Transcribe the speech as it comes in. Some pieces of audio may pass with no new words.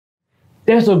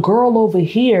There's a girl over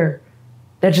here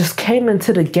that just came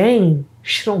into the game.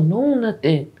 She don't know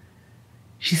nothing.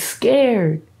 She's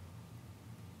scared.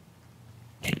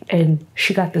 And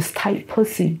she got this tight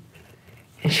pussy.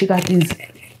 And she got these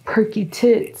perky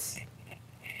tits.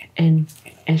 And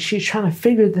she's trying to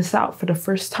figure this out for the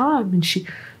first time.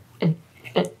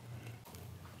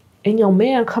 And your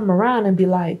man come around and be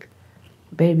like,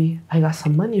 baby, I got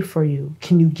some money for you.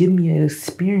 Can you give me an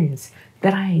experience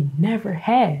that I ain't never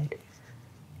had?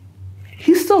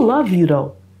 He still love you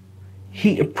though.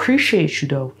 He appreciates you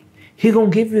though. He gonna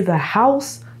give you the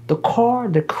house, the car,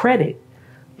 the credit.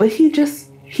 But he just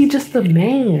a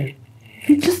man.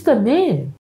 He just a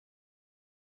man.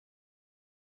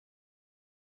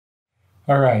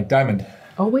 All right, Diamond.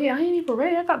 Oh wait, I ain't even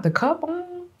ready. I got the cup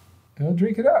on. Don't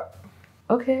drink it up.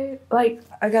 Okay, like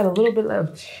I got a little bit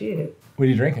left. Shit. What are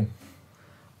you drinking?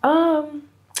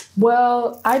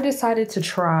 Well, I decided to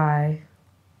try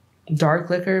dark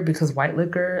liquor because white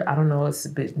liquor, I don't know, it's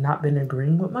not been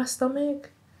agreeing with my stomach.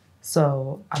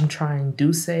 So I'm trying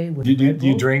Douce with Do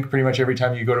you drink pretty much every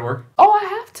time you go to work? Oh, I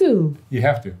have to. You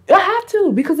have to? I have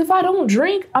to, because if I don't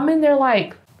drink, I'm in there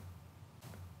like...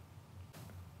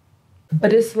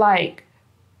 But it's like,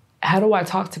 how do I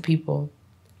talk to people?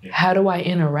 Yeah. How do I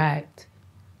interact?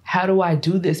 How do I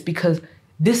do this? Because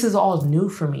this is all new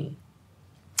for me.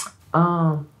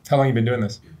 How long have you been doing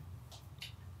this?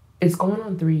 It's going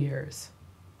on 3 years.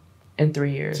 In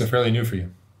 3 years. So fairly new for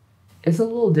you. It's a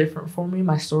little different for me.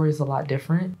 My story is a lot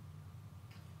different.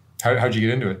 How'd you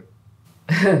get into it?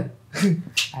 I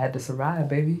had to survive,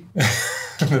 baby.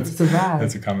 That's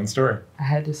a common story. I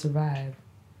had to survive.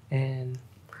 And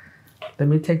let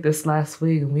me take this last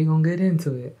swig and we're going to get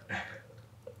into it.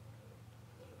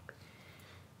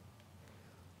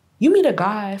 You meet a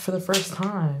guy for the first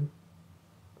time.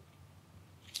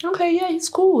 Okay, yeah, he's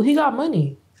cool. He got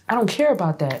money. I don't care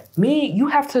about that. You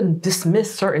have to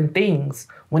dismiss certain things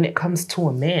when it comes to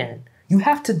a man. You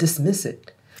have to dismiss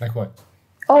it. Like what?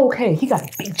 Oh, okay, he got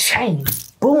a big chain.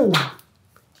 Boom.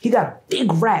 He got a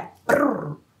big rack.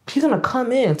 Brrr. He's gonna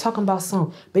come in talking about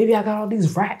some, baby, I got all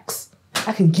these racks.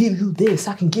 I can give you this.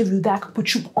 I can give you that. I can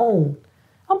put you on.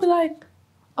 I'll be like,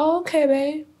 oh, okay,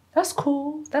 babe. That's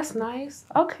cool. That's nice.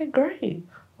 Okay, great.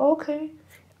 Okay.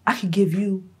 I could give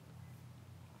you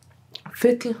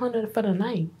 $1,500 for the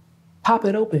night. Pop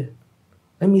it open.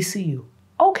 Let me see you.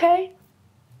 Okay.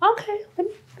 Okay. Let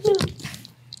me.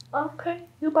 Okay.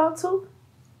 You about to?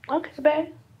 Okay, babe.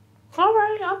 All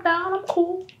right. I'm down. I'm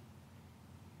cool.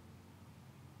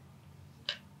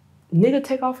 Nigga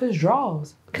take off his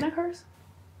drawers. Can I curse?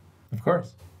 Of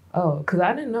course. Oh, because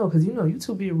I didn't know. Because, you know, you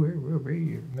two be real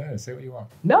weird. No, say what you want.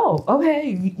 No.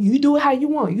 Okay. You do it how you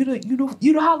want. You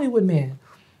the Hollywood man.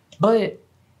 But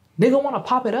nigga want to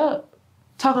pop it up.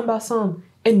 Talking about some.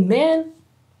 And men,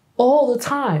 all the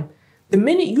time, the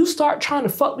minute you start trying to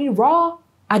fuck me raw,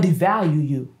 I devalue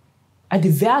you. I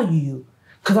devalue you.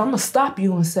 Because I'm going to stop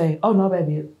you and say, oh, no,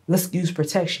 baby, let's use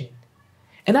protection.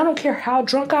 And I don't care how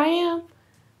drunk I am.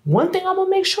 One thing I'm going to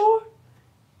make sure,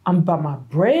 I'm about my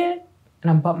bread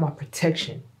and I'm about my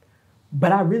protection.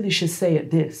 But I really should say it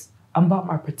this. I'm about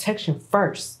my protection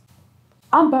first.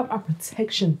 I'm about my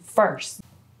protection first.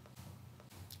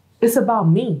 It's about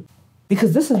me.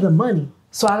 Because this is the money.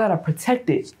 So I gotta protect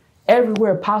it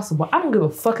everywhere possible. I don't give a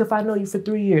fuck if I know you for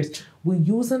 3 years. We're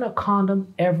using a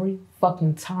condom every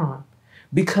fucking time.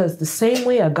 Because the same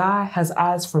way a guy has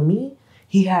eyes for me,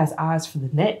 he has eyes for the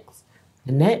next,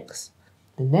 the next,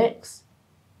 the next.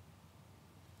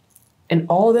 And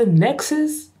all the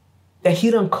nexts that he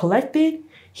done collected,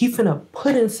 he finna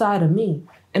put inside of me.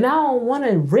 And I don't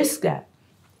wanna risk that.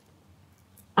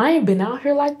 I ain't been out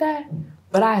here like that,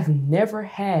 but I've never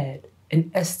had an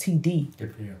STD.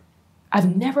 Good for you.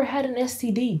 I've never had an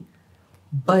STD.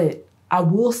 But I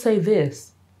will say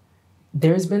this.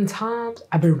 There's been times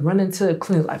I've been running to a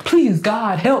clinic like, please,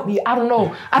 God, help me. I don't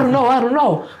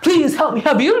know. Please help me.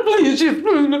 Please,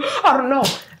 I don't know.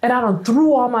 And I done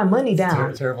threw all my money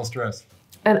down. Terrible stress.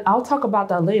 And I'll talk about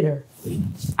that later.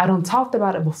 I done talked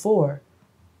about it before.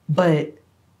 But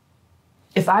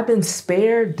if I've been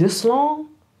spared this long,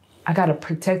 I got to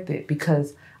protect it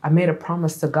because I made a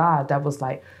promise to God that was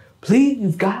like,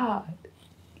 please, God,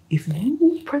 if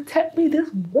you protect me this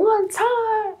one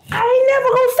time, I ain't never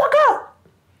gonna fuck up.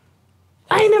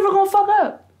 I ain't never gonna fuck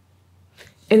up.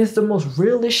 And it's the most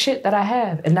realest shit that I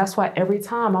have. And that's why every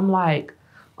time I'm like,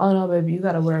 oh no, baby, you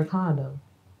gotta wear a condom.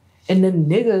 And then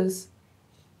niggas,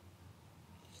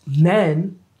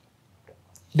 men,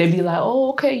 they be like, oh,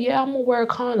 okay, yeah, I'm gonna wear a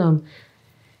condom.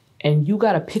 And you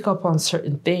gotta pick up on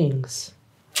certain things.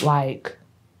 Like,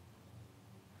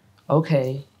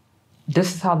 okay,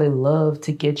 This is how they love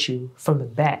to get you, from the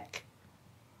back.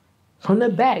 From the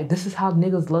back, this is how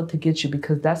niggas love to get you,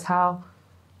 because that's how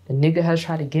the nigga has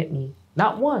tried to get me.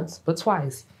 Not once, but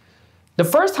twice. The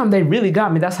first time they really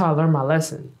got me, that's how I learned my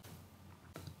lesson.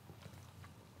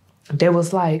 They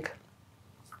was like,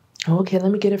 okay,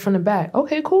 let me get it from the back.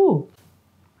 Okay, cool.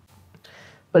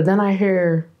 But then I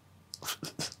hear,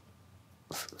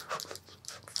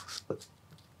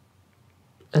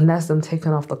 and that's them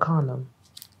taking off the condom.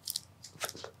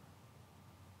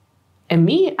 And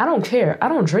me, I don't care. I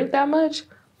don't drink that much,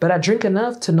 but I drink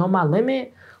enough to know my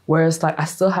limit, where it's like I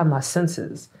still have my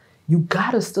senses. You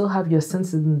gotta still have your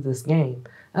senses in this game.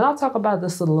 And I'll talk about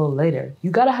this a little later.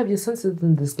 You gotta have your senses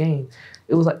in this game.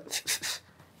 It was like,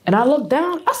 and I looked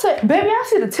down, I said, baby, I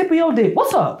see the tip of your dick.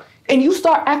 What's up? And you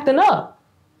start acting up.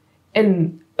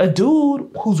 And a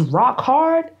dude who's rock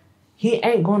hard, he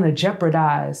ain't gonna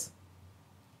jeopardize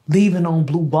leaving on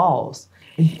blue balls.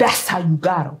 And that's how you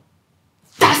got him.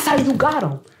 That's how you got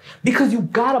him. Because you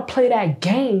gotta play that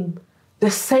game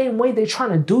the same way they're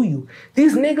trying to do you.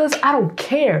 These niggas, I don't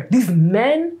care. These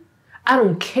men, I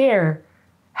don't care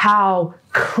how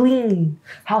clean,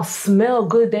 how smell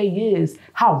good they is,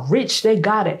 how rich they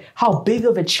got it, how big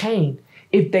of a chain.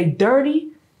 If they dirty,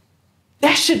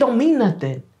 that shit don't mean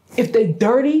nothing. If they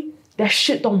dirty, that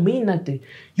shit don't mean nothing.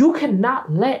 You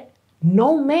cannot let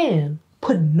no man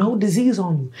put no disease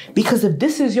on you. Because if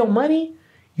this is your money,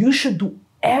 you should do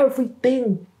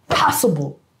everything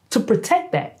possible to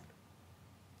protect that.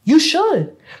 You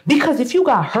should. Because if you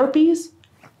got herpes,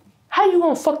 how you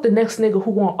gonna fuck the next nigga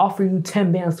who gonna offer you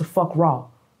 10 bands to fuck raw?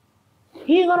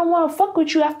 He ain't gonna wanna fuck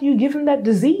with you after you give him that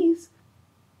disease.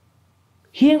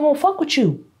 He ain't gonna fuck with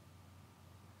you.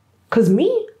 Cause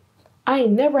me, I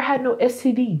ain't never had no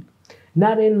STD.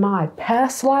 Not in my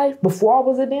past life, before I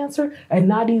was a dancer, and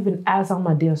not even as I'm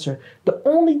a dancer. The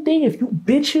only thing, if you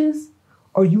bitches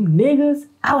or you niggas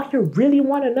out here really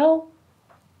wanna know,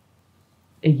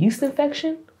 a yeast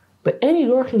infection, but any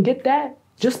girl can get that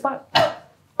just by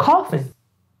coughing.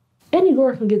 Any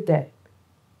girl can get that.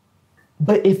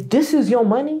 But if this is your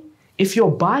money, if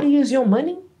your body is your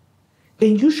money,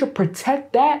 then you should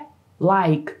protect that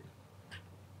like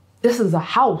this is a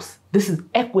house. This is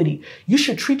equity. You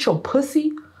should treat your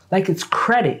pussy like it's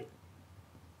credit.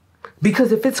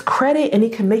 Because if it's credit and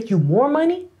it can make you more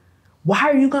money, why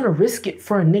are you gonna risk it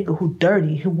for a nigga who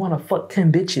dirty, who wanna fuck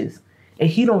 10 bitches and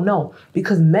he don't know?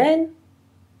 Because men,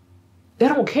 they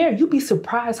don't care. You'd be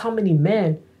surprised how many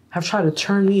men have tried to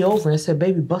turn me over and said,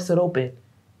 baby, bust it open.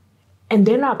 And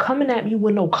they're not coming at me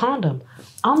with no condom.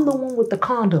 I'm the one with the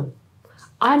condom.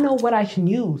 I know what I can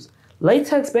use.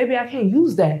 Latex, baby, I can't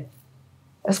use that.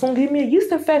 That's gonna give me a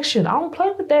yeast infection. I don't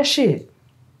play with that shit.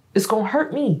 It's gonna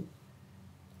hurt me.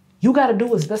 You gotta do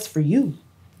what's best for you.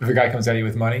 If a guy comes at you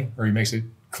with money, or he makes it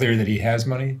clear that he has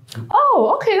money.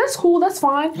 Oh, okay, that's cool, that's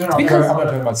fine. No, because I'm not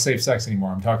talking about safe sex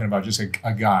anymore. I'm talking about just a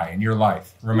guy in your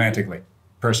life, romantically,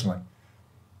 personally.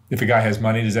 If a guy has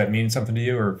money, does that mean something to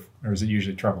you, or is it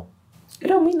usually trouble? It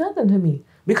don't mean nothing to me.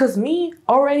 Because me,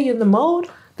 already in the mode,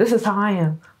 this is how I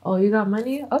am. Oh, you got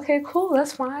money? Okay, cool,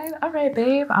 that's fine. All right,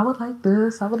 babe, I would like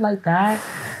this, I would like that.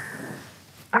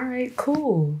 All right,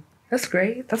 cool. That's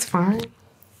great, that's fine.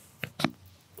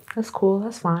 That's cool,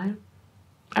 that's fine.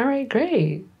 All right,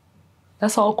 great.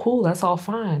 That's all cool, that's all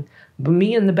fine. But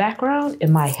me in the background,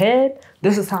 in my head,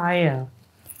 this is how I am.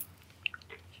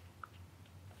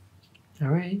 All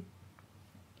right.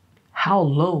 How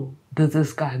low does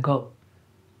this guy go?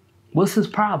 What's his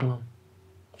problem?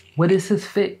 What is his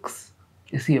fix?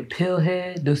 Is he a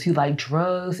pillhead? Does he like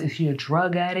drugs? Is he a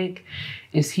drug addict?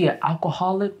 Is he an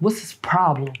alcoholic? What's his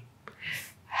problem?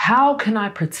 How can I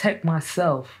protect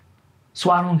myself so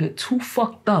I don't get too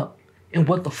fucked up in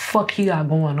what the fuck he got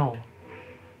going on?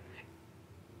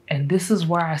 And this is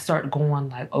where I start going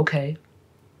like, okay,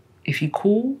 if he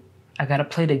cool, I gotta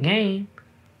play the game,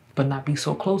 but not be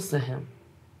so close to him.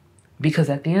 Because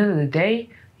at the end of the day,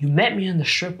 you met me in the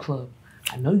strip club.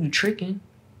 I know you tricking,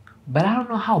 but I don't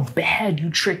know how bad you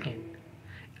tricking.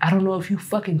 I don't know if you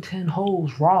fucking 10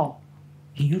 hoes raw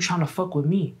and you trying to fuck with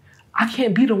me. I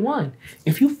can't be the one.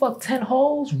 If you fuck 10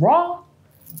 hoes raw,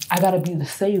 I gotta be the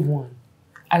safe one.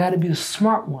 I gotta be the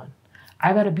smart one.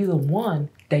 I gotta be the one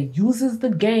that uses the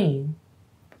game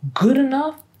good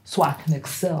enough so I can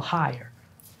excel higher.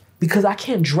 Because I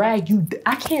can't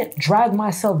drag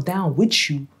myself down with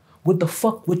you with the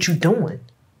fuck what you doing.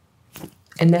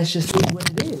 And that's just what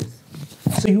it is.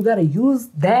 So you gotta use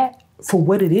that for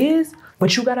what it is,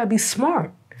 but you gotta be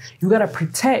smart. You gotta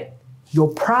protect your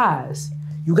prize.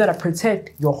 You gotta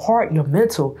protect your heart, your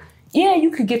mental. Yeah,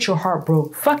 you could get your heart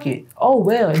broke. Fuck it. Oh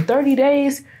well, in 30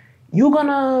 days, you're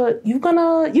gonna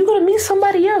meet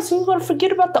somebody else and you're gonna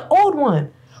forget about the old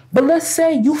one. But let's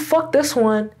say you fuck this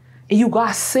one and you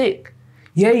got sick.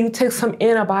 Yeah, you take some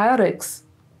antibiotics,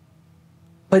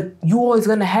 but you always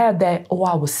gonna have that, oh,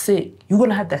 I was sick. You're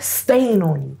gonna have that stain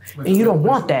on you, and you don't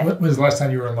want that. When was the last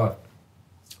time you were in love?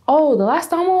 Oh, the last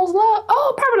time I was in love?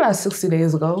 Oh, probably like 60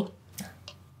 days ago.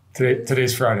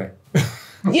 Today's Friday.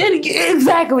 Yeah,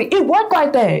 exactly. It worked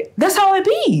like that. That's how it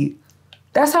be.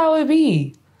 That's how it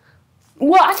be.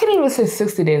 Well, I can't even say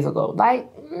 60 days ago.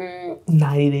 Like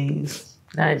 90 days.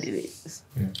 90 days.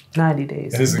 Yeah. 90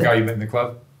 days. And this is the guy you met in the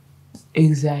club?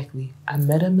 Exactly. I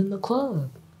met him in the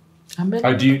club.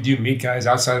 Do you meet guys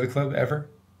outside of the club ever?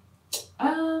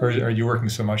 Or are you working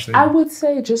so much there? I would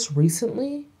say just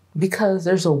recently, because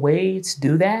there's a way to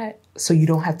do that. So you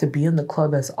don't have to be in the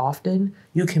club as often.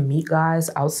 You can meet guys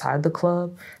outside the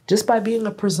club just by being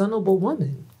a presentable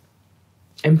woman.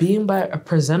 And being by a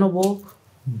presentable,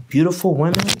 beautiful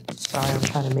woman. Sorry, I'm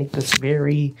trying to make this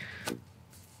very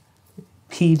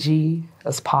PG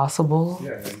as possible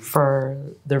for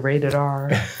the rated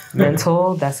R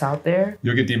mental that's out there.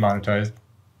 You'll get demonetized.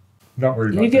 Not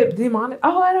worried about You get demonetized?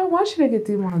 Oh, I don't want you to get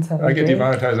demonetized. I get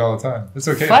demonetized all the time. It's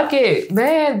okay. Fuck it.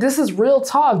 Man, this is real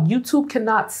talk. YouTube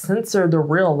cannot censor the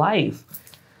real life.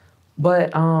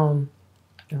 But, let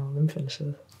me finish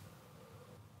this.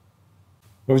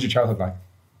 What was your childhood like?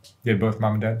 You had both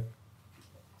mom and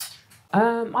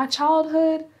dad? My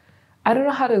childhood, I don't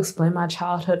know how to explain my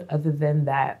childhood other than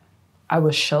that I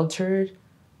was sheltered,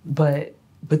 but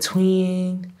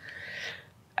between,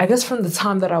 I guess from the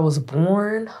time that I was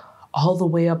born all the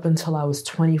way up until I was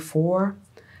 24,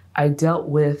 I dealt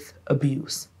with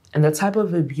abuse. And the type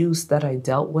of abuse that I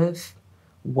dealt with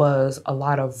was a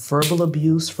lot of verbal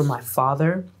abuse from my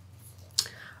father,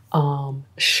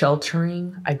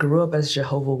 sheltering. I grew up as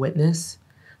Jehovah's Witness.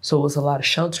 So it was a lot of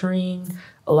sheltering,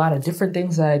 a lot of different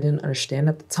things that I didn't understand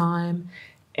at the time.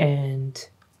 And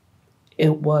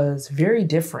it was very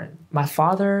different. My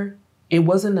father, it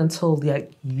wasn't until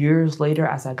like years later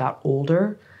as I got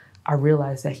older, I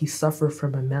realized that he suffered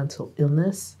from a mental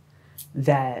illness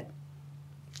that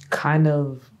kind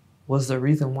of was the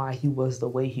reason why he was the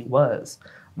way he was.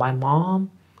 My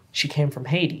mom, she came from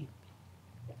Haiti.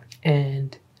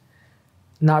 And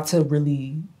not to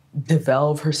really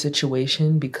develop her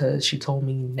situation because she told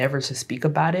me never to speak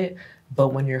about it. But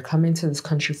when you're coming to this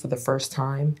country for the first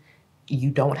time, you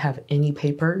don't have any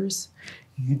papers.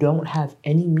 You don't have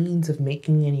any means of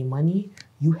making any money.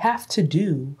 You have to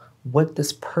do what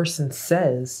this person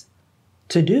says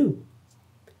to do.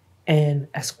 And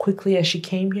as quickly as she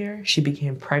came here, she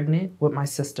became pregnant with my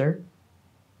sister.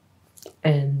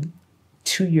 And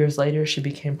 2 years later, she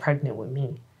became pregnant with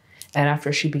me. And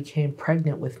after she became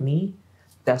pregnant with me,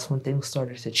 that's when things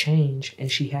started to change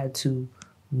and she had to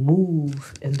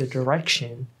move in the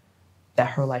direction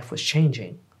that her life was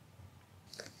changing.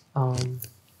 And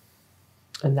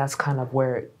that's kind of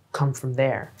where it come from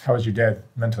there. How was your dad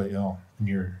mentally ill, in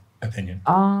your opinion?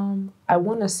 I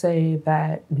want to say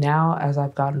that now as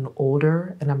I've gotten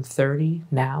older and I'm 30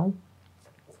 now,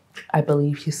 I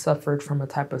believe he suffered from a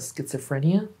type of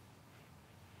schizophrenia.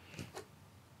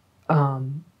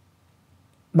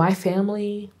 My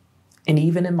family, and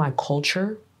even in my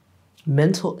culture,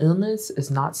 mental illness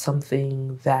is not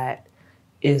something that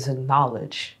is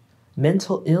acknowledged.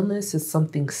 Mental illness is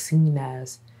something seen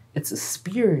as it's a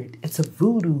spirit, it's a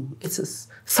voodoo, it's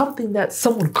something that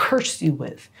someone cursed you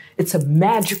with. It's a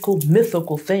magical,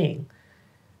 mythical thing.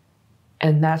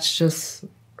 And that's just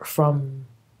from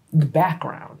the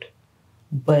background.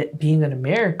 But being in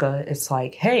America, it's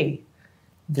like, hey,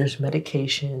 there's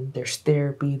medication, there's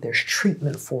therapy, there's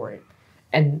treatment for it.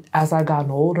 And as I've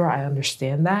gotten older, I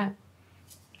understand that.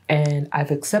 And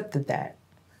I've accepted that.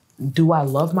 Do I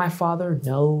love my father?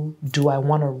 No. Do I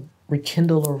want to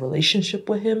rekindle a relationship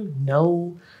with him?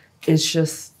 No. It's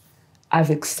just, I've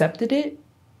accepted it.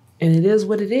 And it is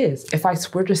what it is. If I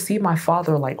were to see my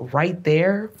father like right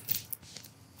there,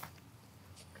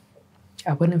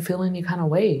 I wouldn't feel any kind of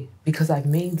way because I've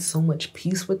made so much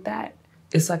peace with that.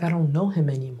 It's like I don't know him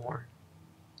anymore.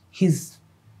 He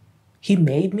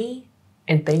made me,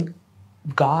 and thank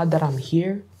God that I'm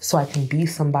here so I can be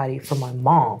somebody for my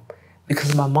mom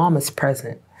because my mom is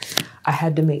present. I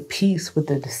had to make peace with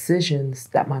the decisions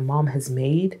that my mom has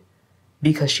made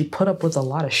because she put up with a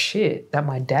lot of shit that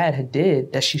my dad had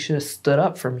did that she should have stood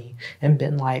up for me and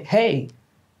been like, hey,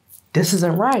 this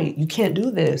isn't right. You can't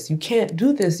do this. You can't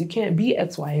do this. You can't be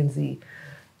X, Y, and Z.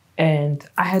 And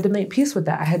I had to make peace with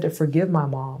that. I had to forgive my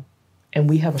mom. And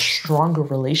we have a stronger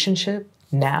relationship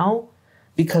now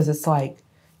because it's like,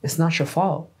 it's not your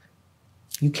fault.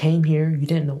 You came here, you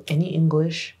didn't know any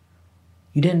English.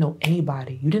 You didn't know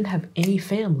anybody. You didn't have any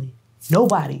family.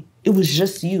 Nobody. It was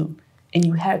just you. And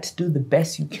you had to do the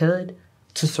best you could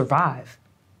to survive.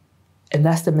 And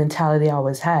that's the mentality I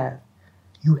always have.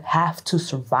 You have to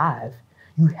survive.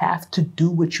 You have to do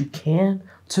what you can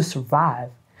to survive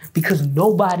because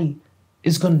nobody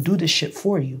is going to do this shit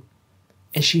for you.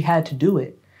 And she had to do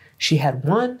it. She had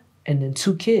 1 and then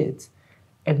 2 kids.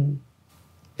 And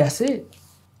that's it.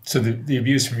 So the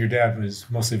abuse from your dad was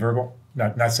mostly verbal,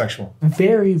 not sexual?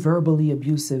 Very verbally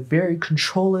abusive, very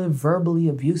controlling, verbally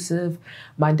abusive.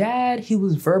 My dad, he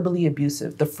was verbally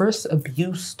abusive. The first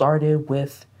abuse started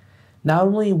with, not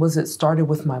only was it started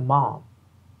with my mom,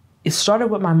 it started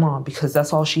with my mom because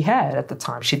that's all she had at the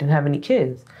time. She didn't have any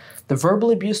kids. The verbal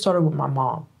abuse started with my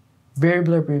mom, very,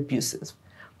 very abusive.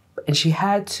 And she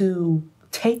had to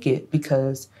take it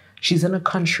because she's in a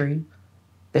country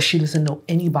that she doesn't know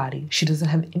anybody. She doesn't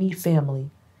have any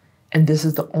family. And this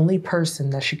is the only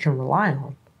person that she can rely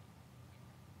on.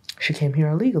 She came here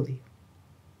illegally.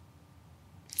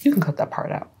 You can cut that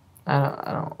part out.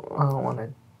 I don't want to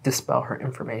dispel her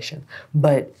information.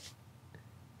 But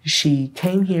she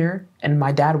came here and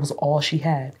my dad was all she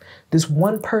had. This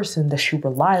one person that she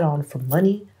relied on for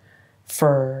money,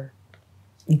 for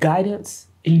guidance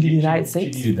in the United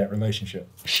States. She needed that relationship.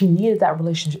 She needed that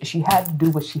relationship. She had to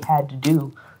do what she had to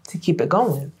do to keep it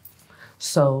going.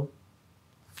 So,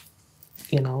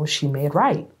 she made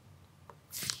right.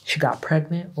 She got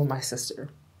pregnant with my sister.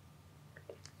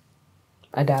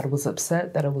 My dad was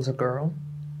upset that it was a girl,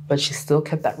 but she still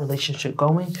kept that relationship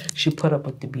going. She put up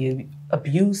with the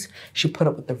abuse. She put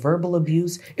up with the verbal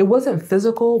abuse. It wasn't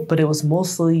physical, but it was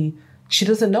mostly, she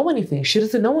doesn't know anything. She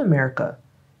doesn't know America.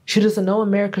 She doesn't know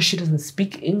America. She doesn't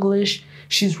speak English.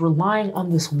 She's relying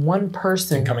on this one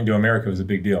person. And coming to America was a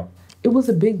big deal. It was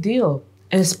a big deal.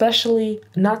 And especially,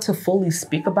 not to fully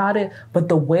speak about it, but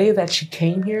the way that she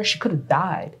came here, she could have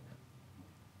died.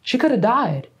 She could have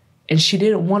died. And she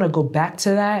didn't want to go back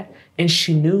to that. And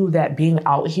she knew that being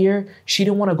out here, she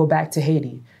didn't want to go back to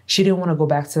Haiti. She didn't want to go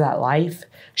back to that life.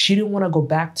 She didn't want to go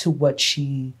back to what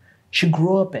she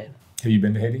grew up in. Have you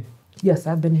been to Haiti? Yes,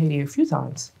 I've been to Haiti a few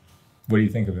times. What do you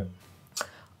think of it?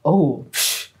 Oh,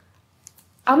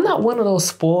 I'm not one of those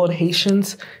spoiled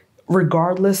Haitians,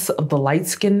 regardless of the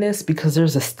light-skinnedness, because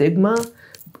there's a stigma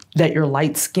that you're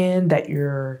light-skinned, that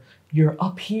you're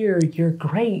up here, you're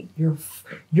great,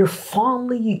 you're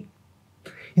fondly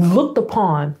looked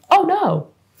upon. Oh no.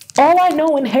 All I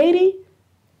know in Haiti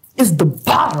is the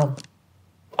bottom.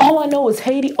 All I know is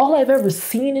Haiti. All I've ever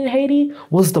seen in Haiti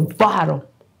was the bottom.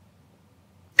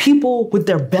 People with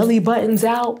their belly buttons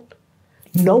out,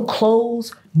 no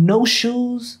clothes, no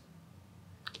shoes,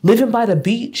 living by the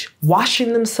beach,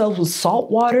 washing themselves with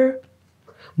salt water,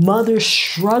 mothers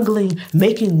struggling,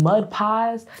 making mud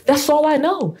pies. That's all I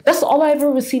know. That's all I've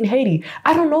ever seen in Haiti.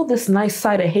 I don't know this nice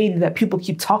side of Haiti that people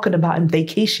keep talking about and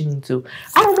vacationing to.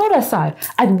 I don't know that side.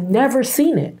 I've never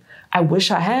seen it. I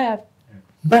wish I have,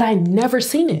 but I never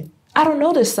seen it. I don't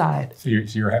know this side. So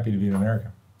you're happy to be in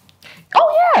America?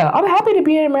 Oh yeah, I'm happy to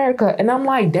be in America. And I'm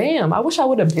like, damn, I wish I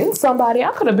would have been somebody.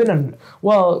 I could have been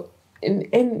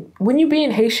and when you being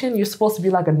Haitian, you're supposed to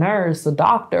be like a nurse, a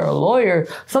doctor, a lawyer,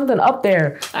 something up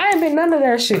there. I ain't been none of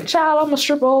that shit. Child, I'm a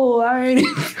stripper.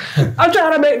 I'm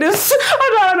trying to make this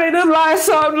life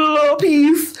something, a little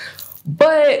piece.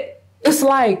 But it's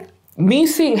like me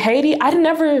seeing Haiti,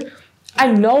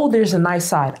 I know there's a nice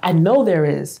side. I know there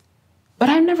is, but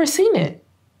I've never seen it.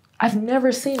 I've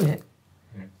never seen it.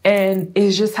 And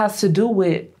it just has to do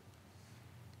with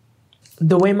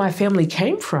the way my family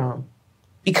came from,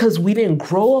 because we didn't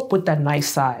grow up with that nice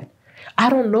side. I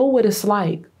don't know what it's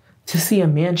like to see a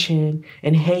mansion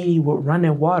in Haiti with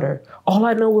running water. All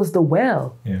I know is the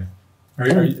well. Yeah.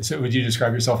 So would you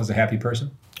describe yourself as a happy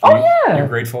person? Yeah. You're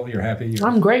grateful, you're happy?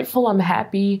 I'm grateful, I'm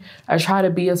happy. I try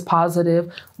to be as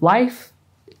positive. Life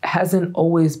hasn't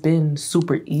always been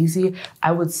super easy.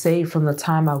 I would say from the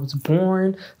time I was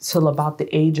born till about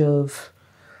the age of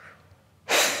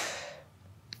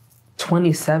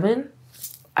 27,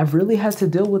 I've really had to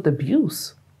deal with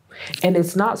abuse. And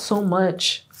it's not so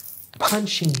much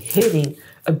punching, hitting.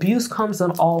 Abuse comes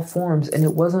in all forms. And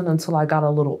it wasn't until I got a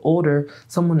little older,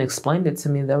 someone explained it to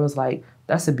me. That was like,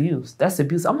 that's abuse. That's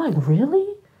abuse. I'm like,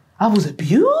 really? I was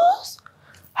abused?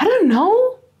 I didn't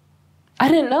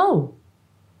know.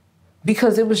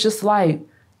 Because it was just like,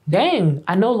 dang,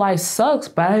 I know life sucks,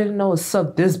 but I didn't know it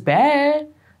sucked this bad.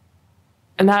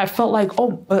 And I felt like,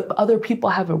 oh, but other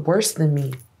people have it worse than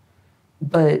me.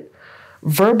 But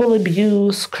verbal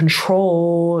abuse,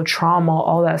 control, trauma,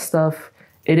 all that stuff,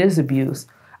 it is abuse.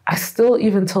 I still,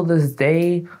 even till this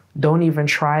day, don't even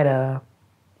try to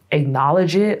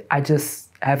acknowledge it. I just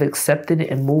I've accepted it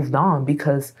and moved on,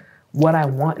 because what I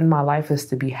want in my life is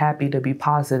to be happy, to be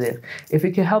positive. If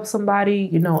it can help somebody,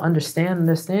 you know,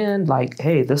 understand, like,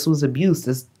 hey, this was abuse.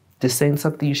 This ain't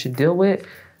something you should deal with.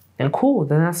 And cool,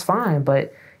 then that's fine.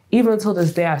 But even until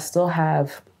this day, I still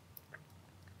have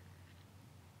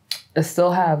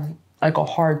like a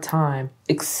hard time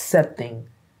accepting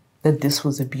that this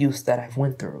was abuse that I've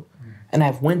went through. And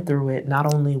I've went through it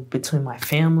not only between my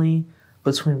family,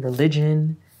 between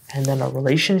religion, and then a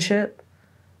relationship.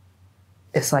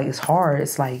 It's like, it's hard.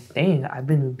 It's like, dang, I've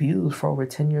been abused for over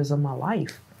 10 years of my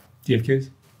life. Do you have kids?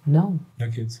 No.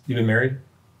 No kids. You been married?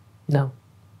 No.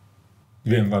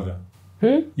 You've been in love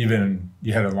though?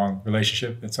 You had a long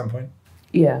relationship at some point?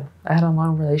 Yeah, I had a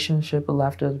long relationship, but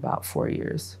lasted about 4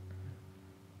 years.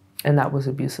 And that was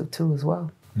abusive too as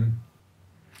well.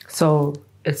 So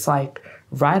it's like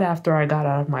right after I got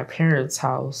out of my parents'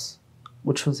 house,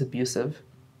 which was abusive,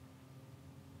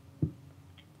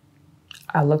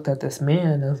 I looked at this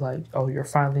man and was like, oh, you're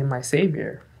finally my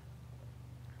savior.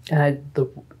 And I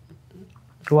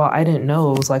didn't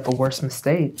know it was like a worse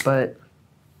mistake, but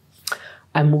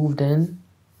I moved in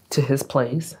to his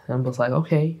place and was like,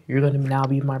 okay, you're going to now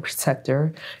be my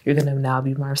protector. You're going to now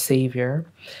be my savior.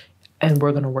 And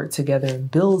we're going to work together and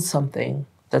build something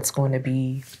that's going to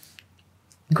be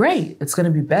great. It's going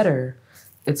to be better.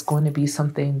 It's going to be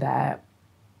something that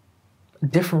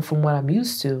different from what I'm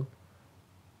used to.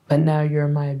 But now you're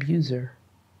my abuser.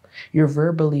 You're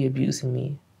verbally abusing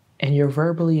me. And you're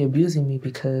verbally abusing me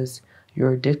because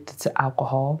you're addicted to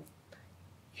alcohol.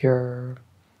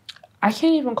 I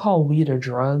can't even call weed a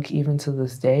drug even to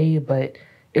this day, but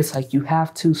it's like you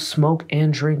have to smoke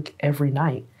and drink every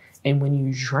night. And when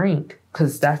you drink,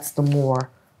 because that's the more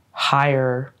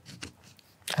higher,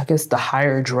 I guess the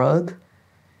higher drug,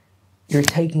 you're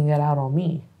taking it out on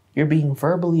me. You're being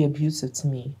verbally abusive to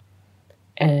me.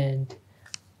 And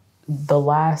the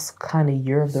last kind of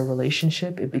year of the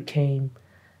relationship, I became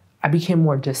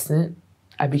more distant.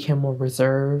 I became more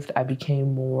reserved. I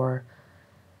became more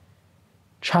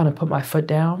trying to put my foot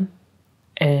down.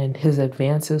 And his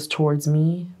advances towards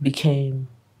me became,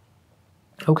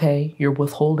 okay, you're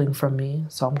withholding from me,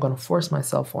 so I'm going to force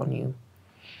myself on you.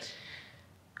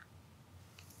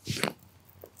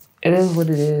 It is what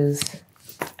it is,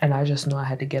 and I just knew I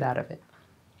had to get out of it.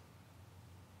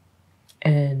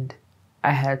 And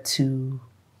I had to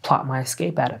plot my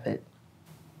escape out of it.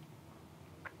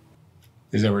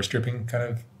 Is that where stripping kind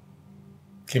of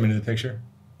came into the picture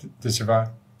to survive?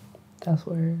 That's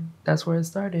where it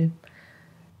started.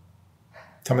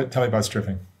 Tell me about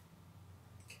stripping.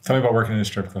 Tell me about working in a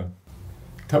strip club.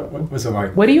 What was it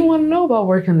like? What do you want to know about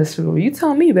working in the strip club? You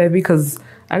tell me, baby, because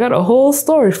I got a whole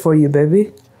story for you,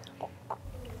 baby.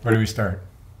 Where do we start?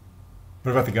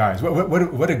 What about the guys?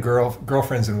 What do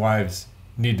girlfriends and wives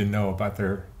need to know about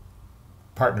their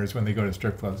partners when they go to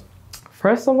strip clubs?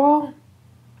 First of all,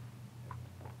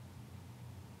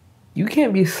 you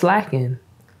can't be slacking.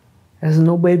 There's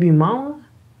no baby mama.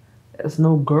 There's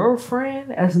no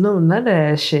girlfriend. There's no none of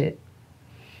that shit.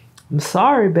 I'm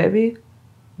sorry, baby,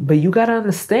 but you gotta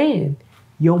understand,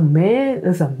 your man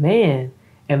is a man,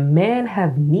 and men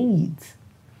have needs.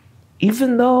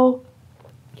 Even though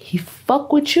he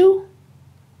fuck with you,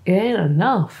 it ain't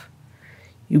enough.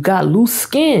 You got loose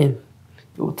skin.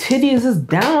 Your titties is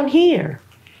down here.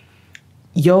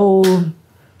 Your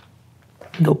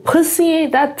pussy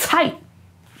ain't that tight.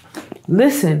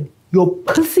 Listen, your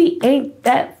pussy ain't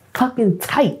that fucking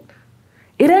tight.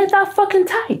 It ain't that fucking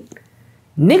tight.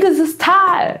 Niggas is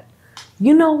tired.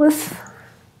 You know, and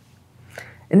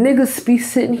niggas be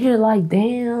sitting here like,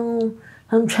 damn,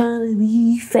 I'm trying to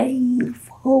be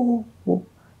faithful.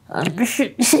 I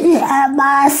should have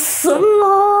my son.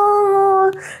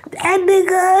 That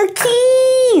nigga a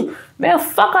key. Man,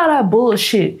 fuck all that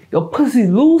bullshit. Your pussy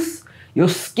loose. Your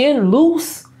skin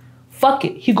loose. Fuck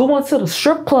it. He going to the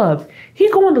strip club. He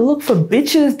going to look for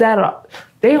bitches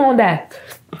they on that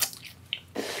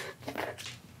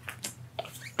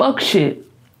fuck shit.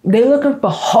 They looking for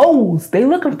hoes. They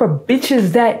looking for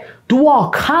bitches that do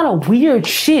all kind of weird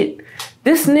shit.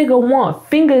 This nigga want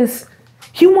fingers.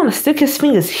 He want to stick his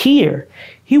fingers here.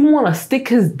 He want to stick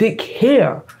his dick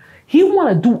here. He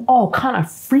want to do all kind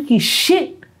of freaky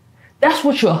shit. That's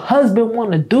what your husband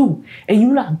want to do. And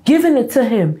you not giving it to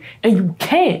him. And you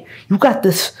can't. You got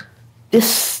this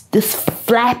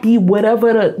flappy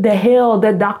whatever the hell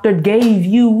that doctor gave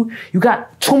you. You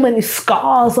got too many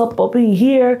scars up in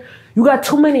here. You got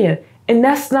too many. And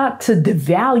that's not to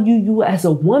devalue you as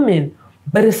a woman.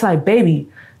 But it's like, baby,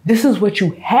 this is what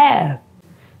you have.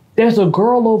 There's a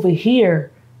girl over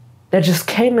here that just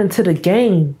came into the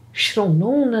game. She don't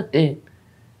know nothing.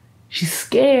 She's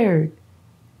scared.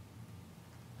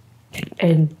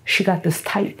 And she got this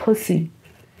tight pussy.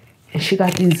 And she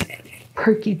got these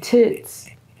perky tits.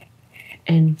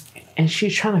 And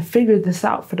she's trying to figure this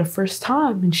out for the first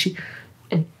time.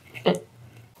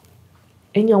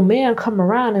 And your man come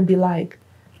around and be like,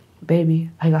 baby,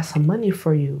 I got some money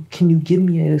for you. Can you give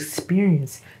me an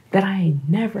experience that I ain't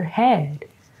never had?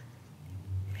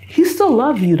 He still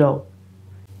love you though.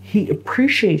 He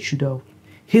appreciates you though.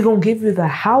 He gonna give you the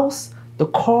house, the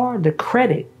car, the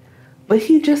credit. But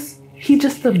he just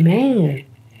a man.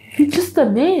 He just a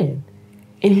man.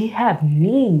 And he have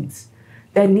needs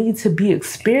that need to be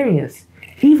experienced.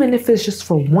 Even if it's just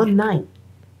for one night.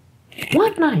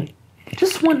 One night.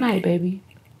 Just one night, baby.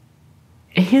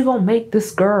 And he gonna make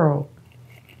this girl,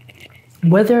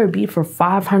 whether it be for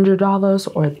 $500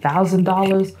 or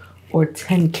 $1,000 or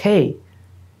 $10K,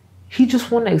 he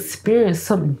just want to experience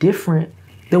something different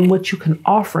than what you can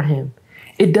offer him.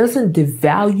 It doesn't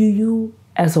devalue you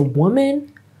as a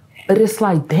woman, but it's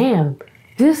like, damn,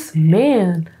 this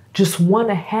man just want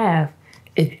to have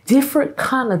a different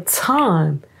kind of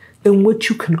time than what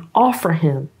you can offer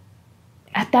him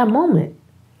at that moment.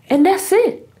 And that's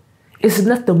it. It's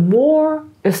nothing more,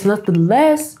 it's nothing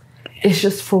less. It's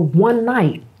just for one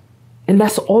night. And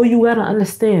that's all you gotta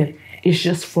understand. It's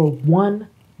just for one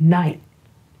night.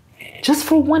 Just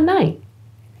for one night.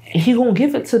 And he gonna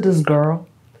give it to this girl.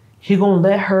 He gonna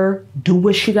let her do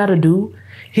what she gotta do.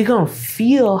 He gonna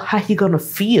feel how he gonna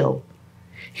feel.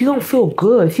 He gonna feel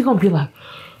good. He gonna be like,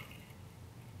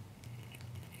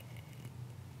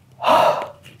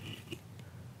 oh,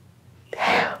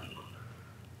 damn,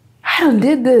 I done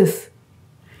did this.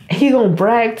 He gonna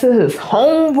brag to his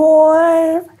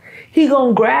homeboys. He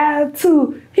gonna brag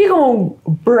to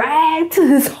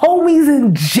his homies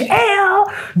in jail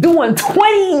doing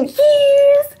 20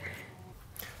 years.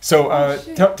 So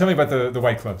tell me about the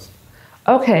white clubs.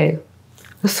 Okay,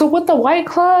 so with the white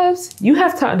clubs, you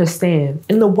have to understand,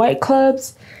 in the white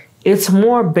clubs, it's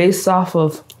more based off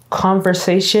of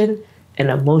conversation and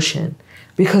emotion.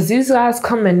 Because these guys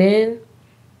coming in,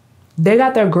 they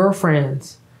got their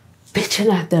girlfriends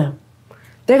bitching at them.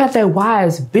 They got their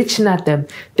wives bitching at them.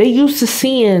 They used to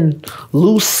seeing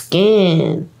loose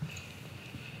skin,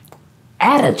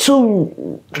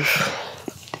 attitude,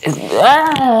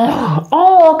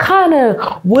 all kind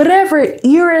of whatever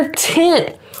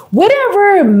irritant,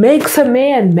 whatever makes a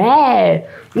man mad.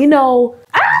 You know,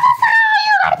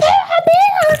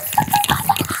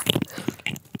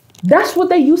 that's what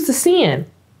they used to seeing.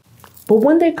 But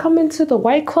when they come into the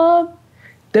white club,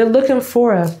 they're looking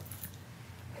for a,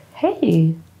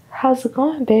 hey, how's it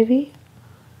going, baby?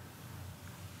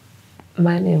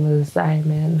 My name is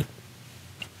Diamond.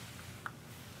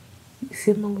 You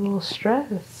seem a little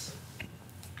stressed.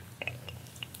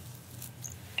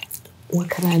 What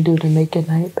can I do to make your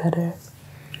night better?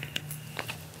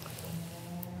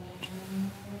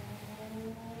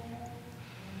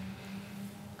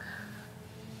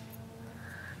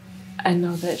 I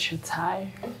know that you're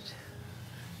tired.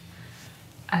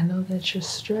 I know that you're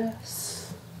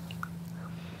stressed.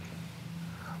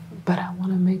 But I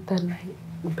want to make that night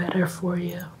better for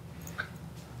you.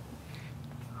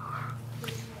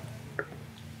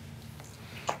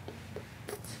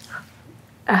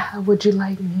 How would you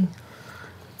like me?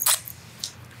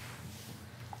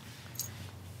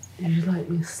 Would you like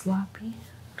me sloppy?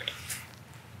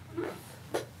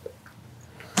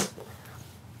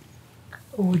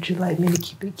 Or would you like me to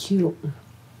keep it cute?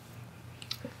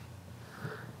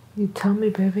 You tell me,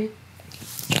 baby.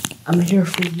 I'm here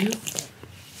for you.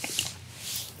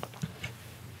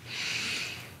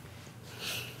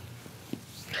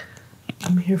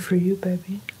 I'm here for you,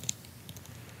 baby.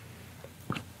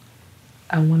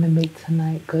 I want to make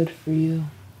tonight good for you.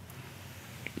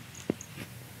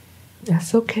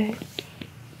 That's okay.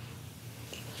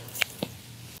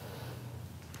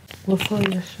 What's all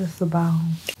your stress about?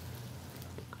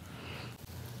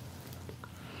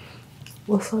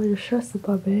 What's all your stress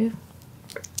about, babe?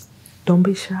 Don't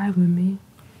be shy with me.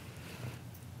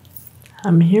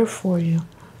 I'm here for you.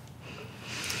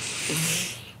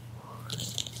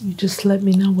 You just let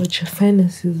me know what your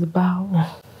fantasy is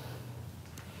about.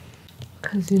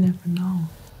 Because you never know.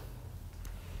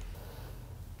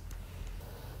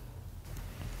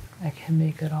 I can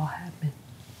make it all happen.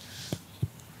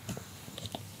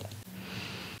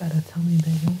 Gotta tell me,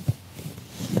 baby.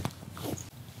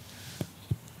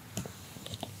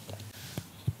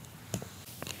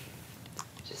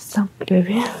 Just tell me,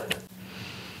 baby.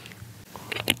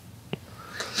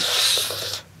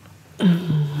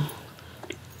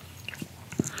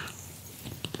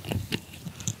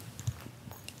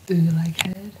 Do you like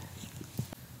head?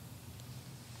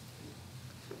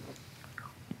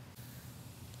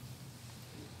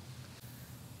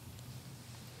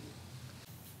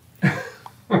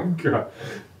 God.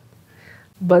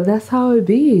 But that's how it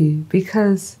be,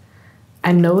 because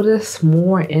I notice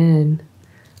more in,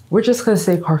 we're just gonna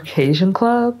say Caucasian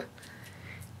club.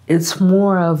 It's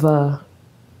more of a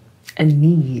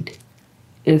need.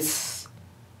 It's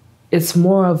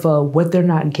more of a what they're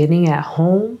not getting at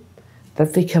home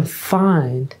that they can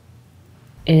find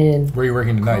in. Where are you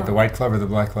working tonight? The white club or the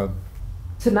black club?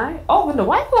 Tonight? Oh, in the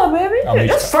white club, baby. I'll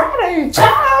meet It's you. Friday,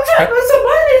 child. It's some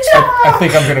money, child. I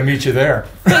think I'm going to meet you there.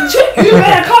 You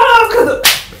better come because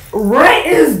rent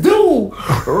is due.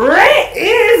 Rent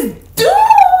is due.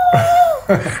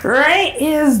 Rent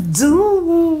is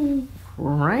due.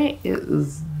 Rent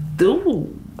is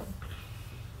due.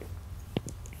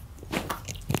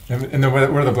 And then what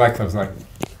are the black clubs like?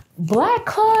 Black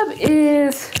club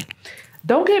is,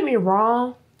 don't get me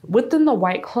wrong, within the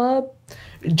white club,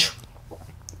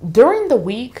 during the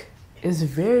week is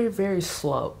very, very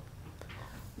slow.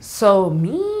 So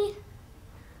me,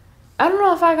 I don't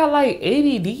know if I got like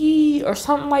ADD or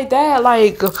something like that.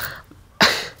 Like,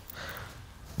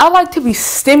 I like to be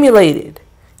stimulated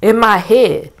in my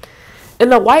head. In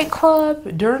the white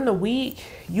club, during the week,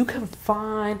 you can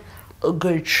find a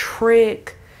good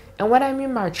trick. And what I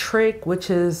mean by trick,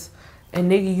 which is,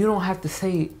 and nigga, you don't have to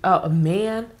say a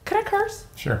man. Can I curse?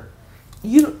 Sure.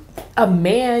 A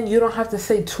man, you don't have to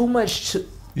say too much to.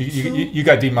 You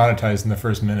got demonetized in the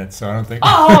first minute, so I don't think.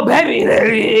 Oh, baby,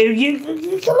 you can let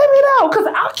me know, because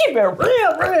I'll keep it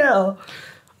real.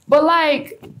 But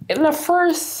like in the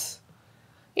first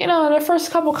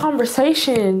couple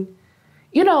conversation,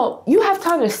 you have to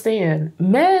understand,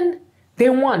 men, they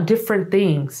want different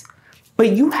things,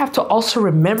 but you have to also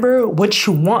remember what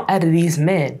you want out of these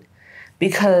men,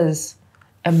 because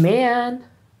a man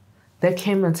that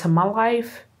came into my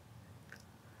life,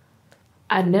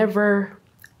 women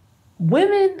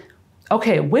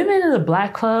in the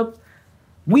black club,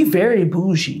 we very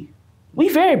bougie.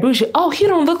 Oh, he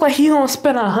don't look like he gonna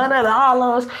spend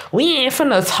 $100. We ain't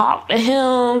finna talk to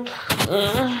him.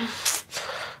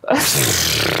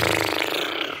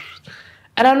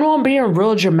 And I know I'm being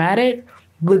real dramatic,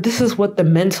 but this is what the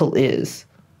mental is.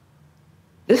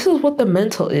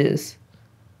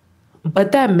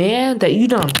 But that man that you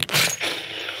done.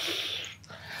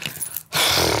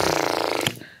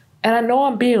 And I know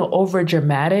I'm being over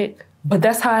dramatic, but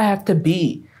that's how I have to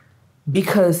be.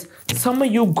 Because some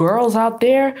of you girls out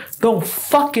there don't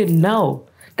fucking know.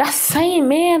 That same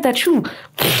man that you...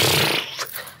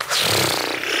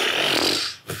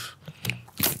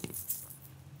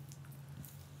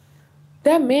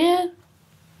 That man,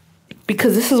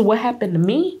 because this is what happened to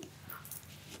me.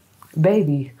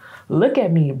 Baby, look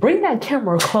at me. Bring that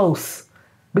camera close.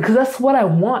 Because that's what I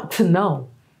want to know.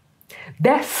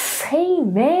 That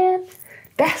same man,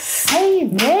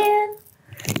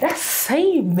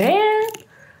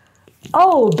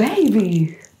 oh,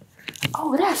 baby.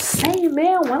 Oh, that same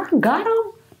man, when I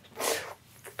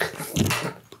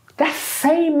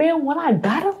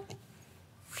got him,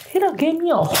 he done gave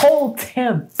me a whole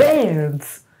 10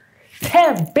 bands.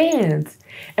 10 bands.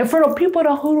 And for the people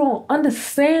who don't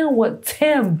understand what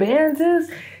 10 bands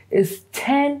is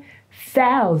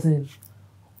 10,000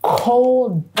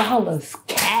 cold dollars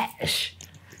cash.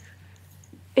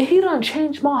 And he done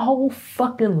changed my whole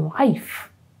fucking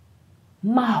life.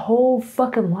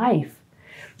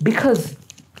 Because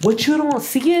what you don't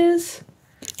see is,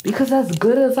 because as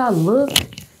good as I look,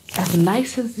 as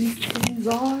nice as these things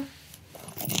are,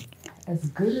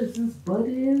 as good as this butt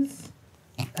is,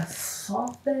 as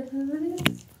soft as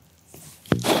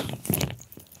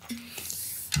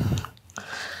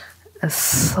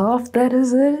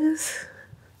it is,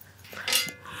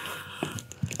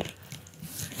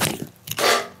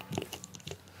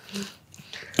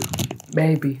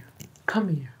 baby, come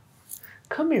here.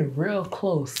 Come here real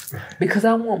close. Because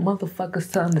I want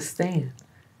motherfuckers to understand.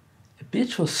 The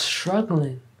bitch was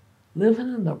struggling,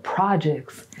 living in the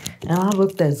projects, and I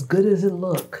looked as good as it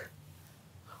looked.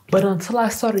 But until I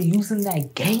started using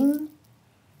that game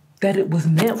that it was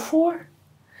meant for,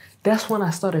 that's when I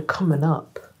started coming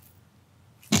up.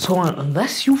 So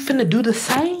unless you finna do the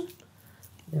same,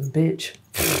 then bitch,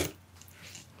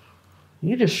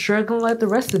 you just struggling like the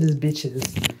rest of these bitches.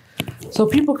 So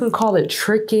people can call it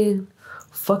tricking,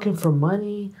 fucking for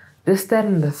money, this, that,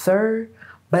 and the third.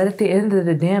 But at the end of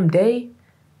the damn day,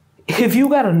 if you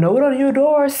got a note on your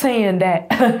door saying that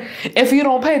if you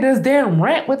don't pay this damn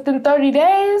rent within 30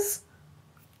 days,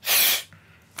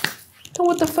 then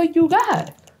what the fuck you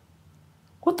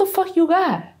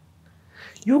got?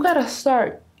 You gotta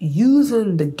start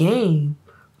using the game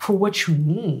for what you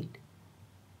need.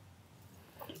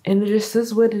 And it just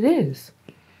is what it is.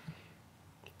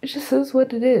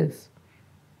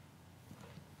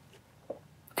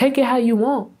 Take it how you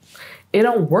want. It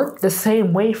don't work the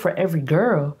same way for every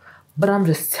girl, but I'm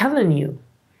just telling you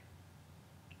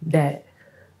that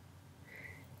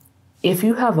if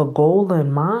you have a goal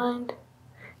in mind,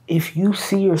 if you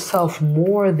see yourself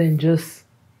more than just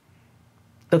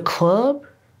the club,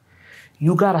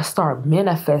 you gotta start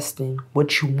manifesting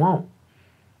what you want.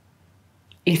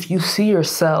 If you see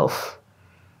yourself,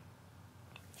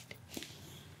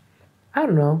 I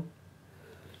don't know,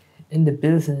 in the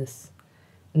business,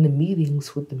 in the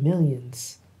meetings with the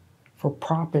millions, for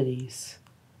properties,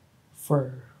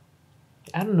 for,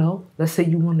 I don't know, let's say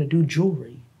you want to do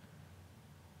jewelry,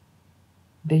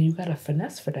 then you gotta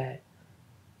finesse for that.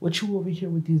 What you over here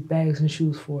with these bags and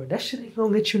shoes for? That shit ain't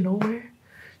gonna get you nowhere.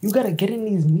 You gotta get in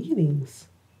these meetings.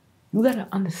 You gotta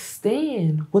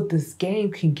understand what this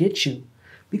game can get you.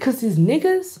 Because these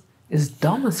niggas is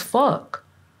dumb as fuck.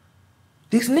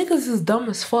 These niggas is dumb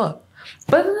as fuck.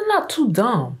 But they're not too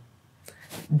dumb.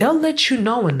 They'll let you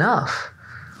know enough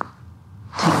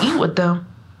to eat with them.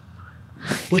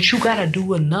 But you gotta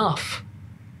do enough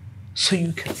so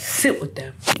you can sit with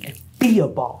them and be a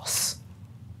boss.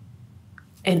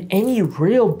 And any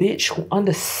real bitch who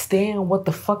understand what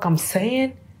the fuck I'm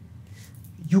saying,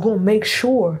 you gonna make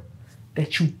sure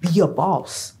that you be a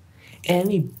boss. And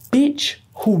any bitch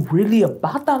who really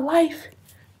about that life,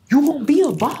 you gonna be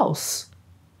a boss.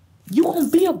 You gonna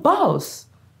be a boss.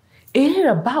 It ain't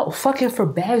about fucking for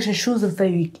bags and shoes and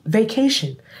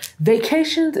vacation.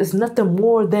 Vacations is nothing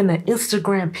more than an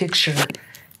Instagram picture.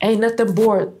 Ain't nothing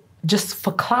more just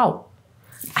for clout.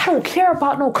 I don't care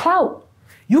about no clout.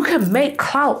 You can make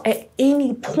clout at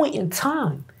any point in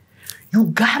time. You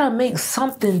gotta make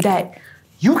something that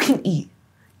you can eat,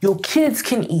 your kids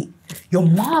can eat, your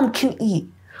mom can eat,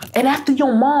 and after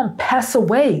your mom pass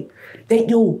away, that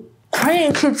your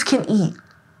grandkids can eat.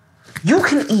 You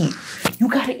can eat. You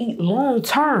gotta eat long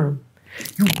term.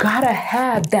 You gotta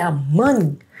have that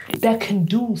money that can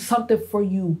do something for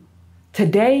you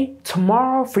today,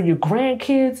 tomorrow, for your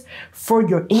grandkids, for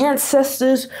your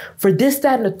ancestors, for this,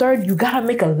 that, and the third. You gotta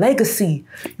make a legacy.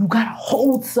 You gotta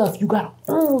hold stuff. You gotta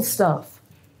own stuff.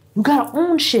 You gotta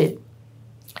own shit.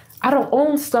 I don't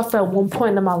own stuff at one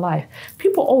point in my life.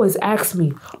 People always ask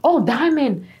me, oh,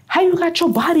 Diamond, how you got your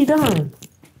body done?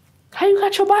 How you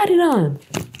got your body done?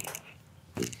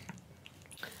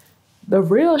 The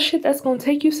real shit that's gonna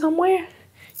take you somewhere,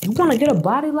 you wanna get a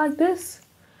body like this?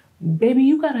 Baby,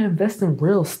 you gotta invest in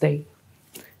real estate.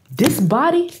 This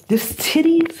body, this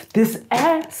titties, this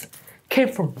ass came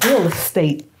from real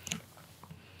estate.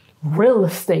 Real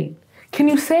estate. Can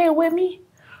you say it with me?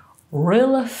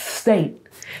 Real estate.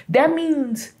 That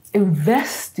means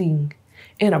investing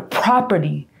in a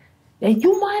property that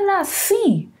you might not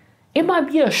see. It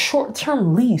might be a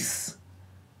short-term lease.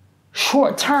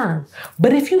 Short term.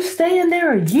 But if you stay in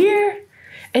there a year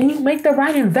and you make the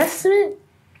right investment,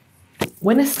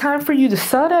 when it's time for you to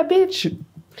sell that bitch,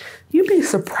 you'd be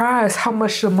surprised how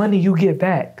much the money you get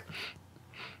back.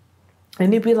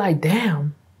 And you'd be like,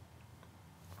 damn.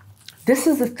 This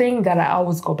is the thing that I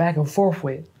always go back and forth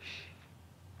with.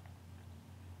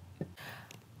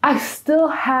 I still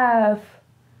have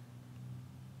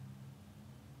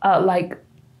a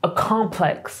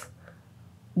complex.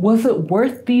 Was it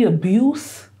worth the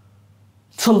abuse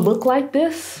to look like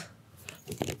this?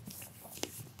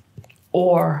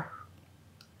 Or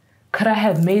could I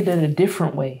have made it a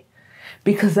different way?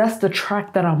 Because that's the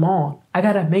track that I'm on. I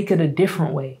gotta make it a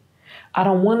different way. I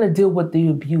don't want to deal with the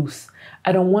abuse.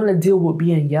 I don't want to deal with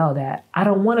being yelled at. I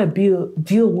don't want to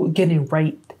deal with getting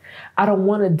raped. I don't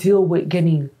want to deal with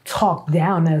getting talked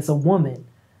down as a woman.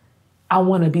 I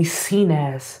want to be seen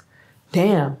as,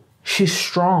 damn, she's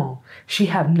strong. She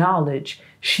have knowledge.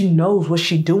 She knows what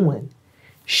she doing.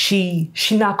 She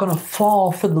not gonna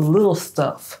fall for the little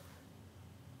stuff.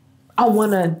 I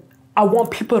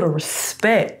want people to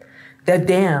respect that,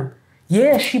 damn,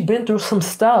 yeah, she been through some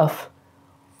stuff,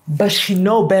 but she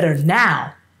know better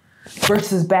now.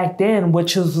 Versus back then,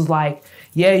 which was like,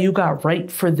 yeah, you got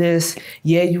raped for this.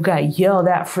 Yeah, you got yelled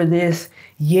at for this.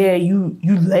 Yeah, you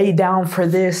lay down for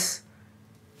this.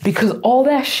 Because all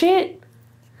that shit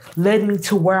led me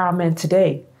to where I'm at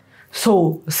today.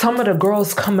 So some of the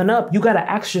girls coming up, you got to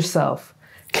ask yourself,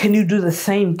 can you do the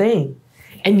same thing?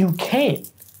 And you can't.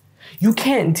 You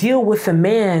can't deal with a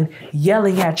man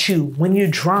yelling at you when you're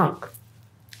drunk.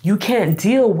 You can't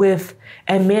deal with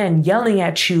a man yelling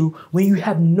at you when you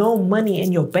have no money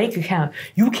in your bank account.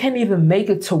 You can't even make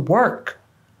it to work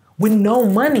with no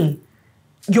money.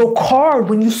 Your card,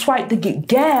 when you swipe to get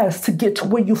gas to get to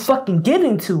where you fucking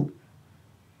getting to,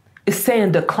 is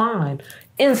saying decline,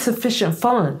 insufficient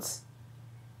funds.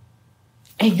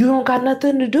 And you don't got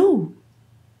nothing to do.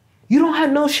 You don't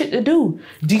have no shit to do.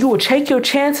 Do you take your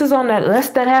chances on that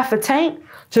less than half a tank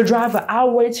to drive an hour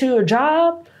away to your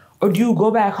job? Or do you go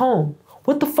back home?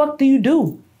 What the fuck do you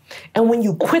do? And when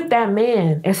you quit that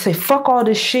man and say, fuck all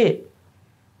this shit,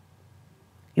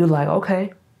 you're like,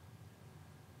 okay,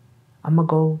 I'm gonna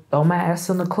go throw my ass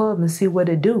in the club and see what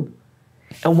it do.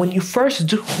 And when you first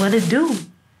do what it do,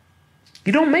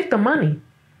 you don't make the money.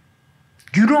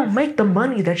 You don't make the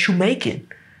money that you making.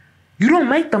 You don't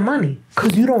make the money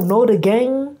because you don't know the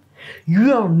game. You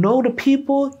don't know the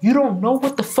people. You don't know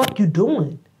what the fuck you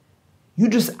doing. You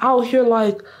just out here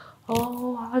like,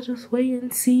 oh, I'll just wait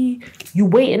and see. You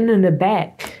waiting in the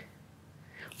back.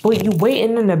 But you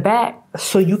waiting in the back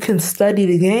so you can study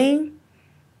the game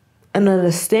and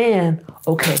understand,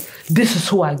 okay, this is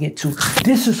who I get to.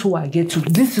 This is who I get to.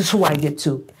 This is who I get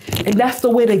to. And that's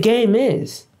the way the game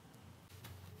is.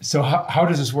 So how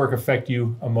does this work affect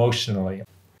you emotionally?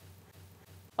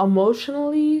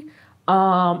 Emotionally,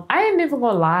 I ain't even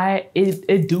gonna lie,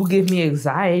 it do give me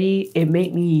anxiety. It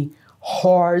make me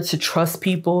hard to trust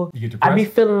people. You get depressed? I be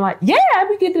feeling like, yeah, I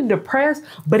be getting depressed,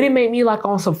 but it made me like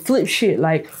on some flip shit,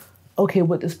 like, okay,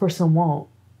 what this person want?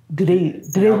 Do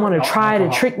they want to try to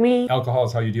trick me? Alcohol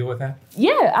is how you deal with that?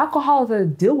 Yeah, alcohol is how to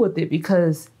deal with it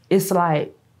because it's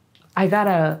like, I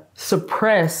gotta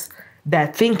suppress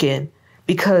that thinking.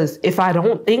 Because if I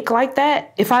don't think like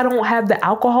that, if I don't have the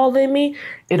alcohol in me,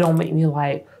 it don't make me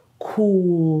like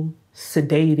cool,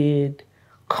 sedated,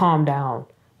 calm down.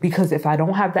 Because if I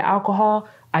don't have the alcohol,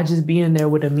 I just be in there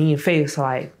with a mean face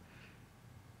like,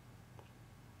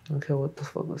 okay, what the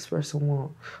fuck this person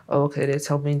want? Oh, okay, they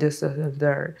tell me this, that, and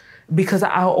that. Because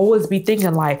I'll always be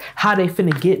thinking like, how they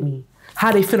finna get me?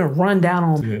 How they finna run down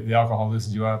on me? The alcohol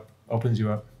loosens you up, opens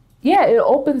you up. Yeah, it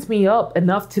opens me up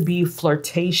enough to be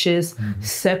flirtatious,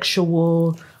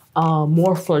 sexual,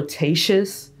 more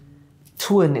flirtatious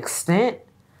to an extent.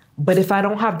 But if I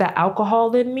don't have that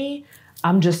alcohol in me,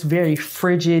 I'm just very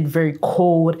frigid, very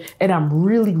cold, and I'm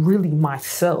really, really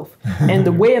myself. And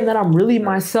the way that I'm really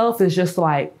myself is just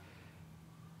like,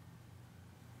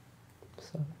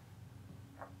 so.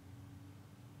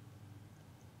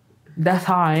 That's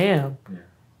how I am. Yeah.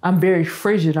 I'm very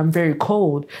frigid, I'm very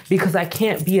cold because I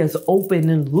can't be as open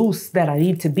and loose that I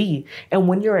need to be. And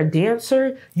when you're a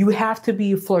dancer, you have to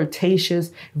be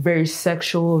flirtatious, very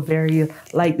sexual, very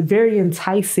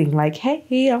enticing. Like,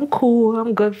 hey, I'm cool,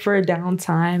 I'm good for a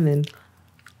downtime. And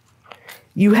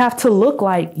you have to look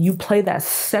like you play that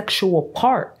sexual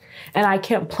part. And I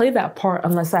can't play that part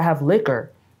unless I have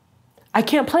liquor. I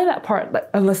can't play that part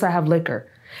unless I have liquor.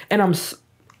 And I'm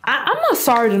not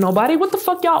sorry to nobody. What the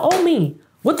fuck y'all owe me?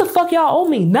 What the fuck y'all owe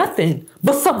me? Nothing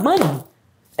but some money.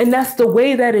 And that's the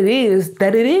way that it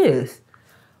is.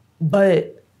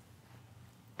 But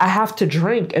I have to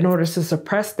drink in order to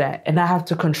suppress that. And I have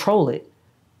to control it.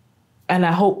 And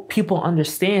I hope people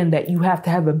understand that you have to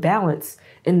have a balance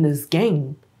in this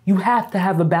game. You have to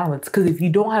have a balance. Because if you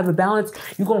don't have a balance,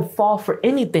 you're going to fall for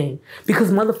anything.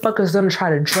 Because motherfuckers going to try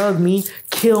to drug me,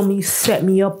 kill me, set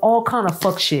me up, all kind of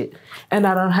fuck shit. And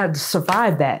I don't have to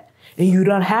survive that. And you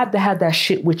don't have to have that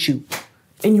shit with you.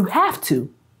 And you have to.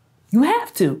 You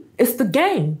have to. It's the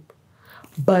game.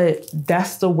 But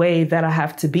that's the way that I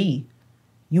have to be.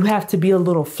 You have to be a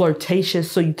little flirtatious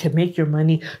so you can make your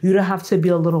money. You don't have to be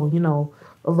a little,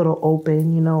 a little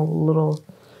open, a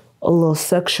little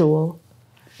sexual.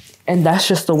 And that's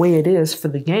just the way it is for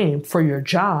the game, for your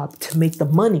job, to make the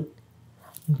money.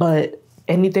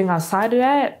 Anything outside of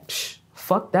that,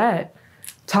 fuck that.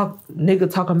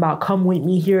 Nigga talking about come with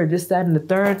me here, this, that, and the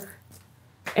third.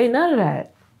 Ain't none of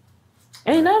that.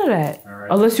 Ain't none of that. All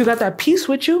right. Unless you got that piece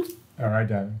with you. All right,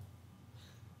 Diamond.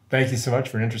 Thank you so much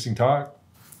for an interesting talk.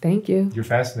 Thank you. You're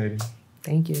fascinating.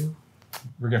 Thank you.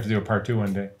 We're going to have to do a part 2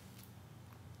 one day.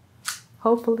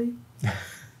 Hopefully. All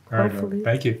right, Hopefully.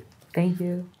 Thank you. Thank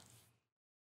you.